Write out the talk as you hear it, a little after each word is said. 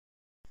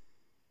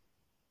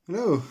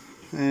Hello,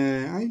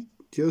 I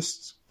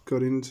just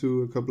got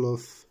into a couple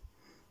of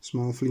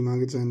small flea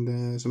markets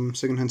and some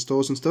secondhand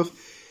stores and stuff,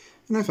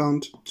 and I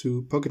found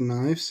two pocket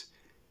knives.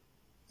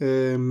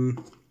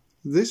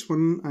 This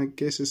one I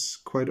guess is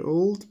quite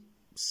old,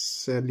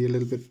 sadly a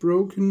little bit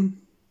broken.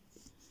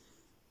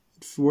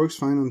 It works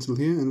fine until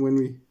here, and when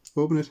we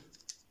open it,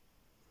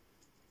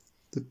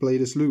 the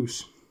blade is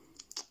loose,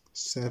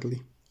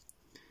 sadly.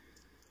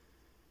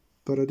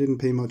 But I didn't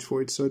pay much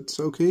for it, so it's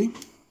okay.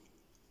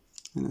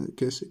 And I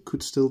guess it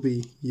could still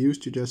be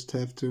used, you just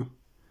have to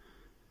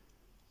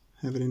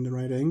have it in the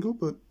right angle,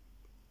 but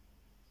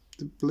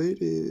the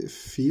blade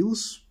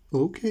feels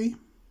okay.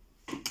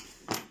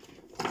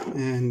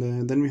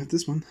 And then we have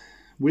this one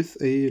with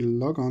a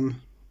lock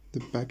on the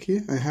back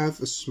here. I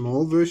have a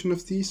small version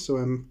of these, so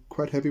I'm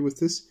quite happy with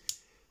this.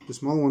 The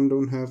small one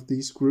don't have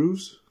these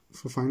grooves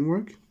for fine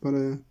work, but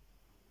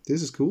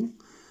this is cool.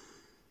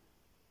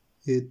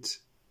 It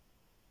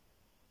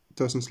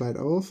doesn't slide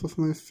off of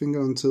my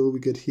finger until we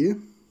get here.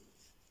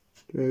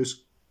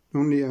 There's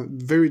only a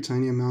very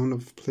tiny amount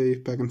of play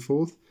back and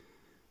forth.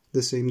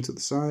 The same to the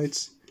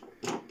sides.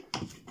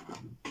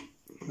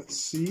 Let's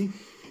see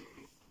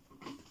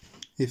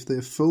if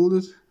they're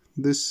folded.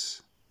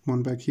 This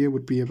one back here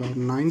would be about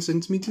 9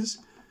 centimeters,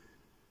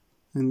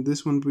 and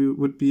this one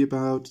would be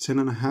about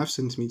 10.5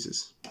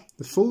 centimeters.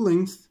 The full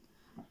length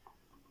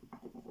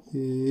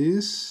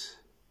is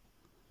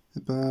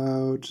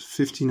about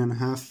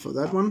 15.5 for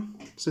that one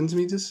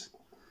centimeters.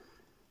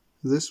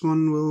 This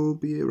one will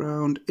be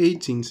around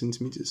 18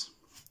 centimeters.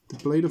 The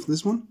blade of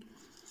this one,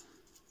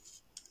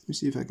 let me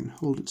see if I can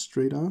hold it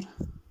straight out,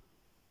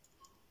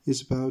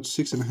 is about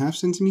 6.5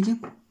 centimeters,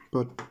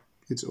 but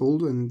it's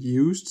old and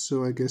used,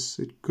 so I guess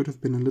it could have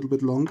been a little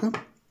bit longer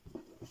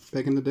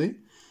back in the day.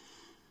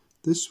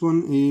 This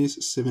one is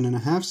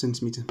 7.5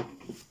 centimeters.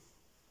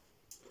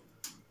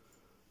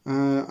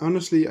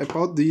 Honestly, I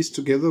bought these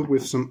together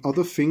with some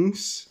other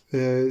things,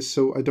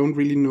 so I don't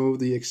really know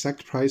the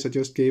exact price. I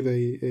just gave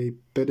a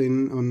bet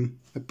in on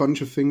a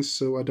bunch of things,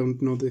 so I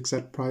don't know the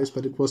exact price,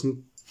 but it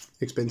wasn't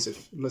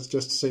expensive. Let's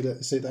just say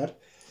that.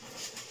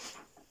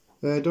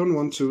 I don't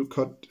want to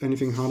cut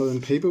anything harder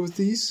than paper with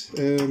these,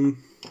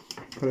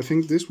 but I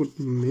think this would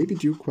maybe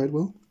do quite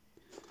well.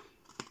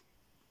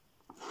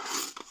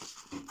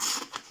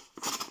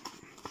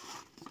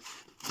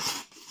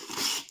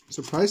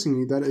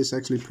 Surprisingly, that is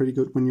actually pretty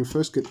good. When you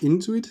first get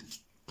into it,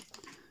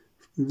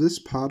 this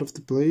part of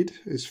the blade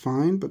is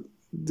fine, but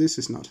this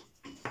is not.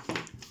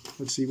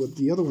 Let's see what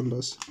the other one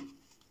does.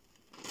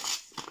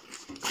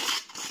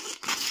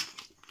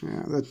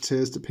 Yeah, that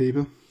tears the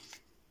paper.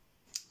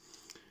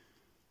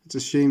 It's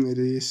a shame that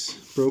it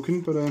is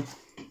broken, but I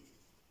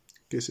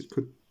guess it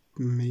could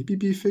maybe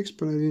be fixed,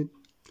 but I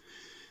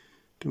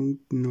don't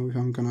know if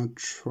I'm gonna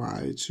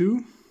try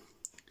to.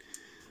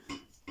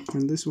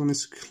 And this one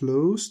is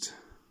closed.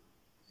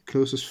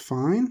 Closes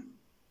fine.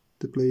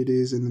 The blade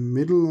is in the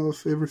middle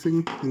of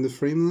everything in the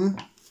frame there.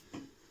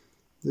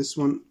 This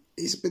one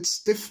is a bit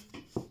stiff.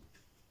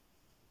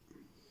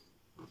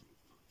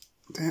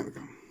 There we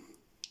go.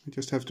 I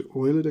just have to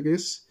oil it, I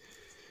guess.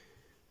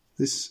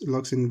 This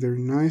locks in very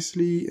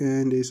nicely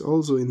and is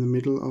also in the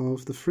middle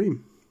of the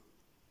frame.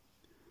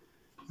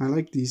 I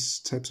like these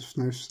types of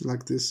knives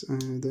like this.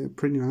 They're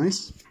pretty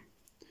nice.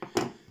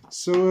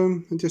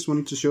 So I just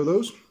wanted to show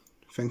those.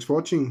 Thanks for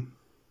watching.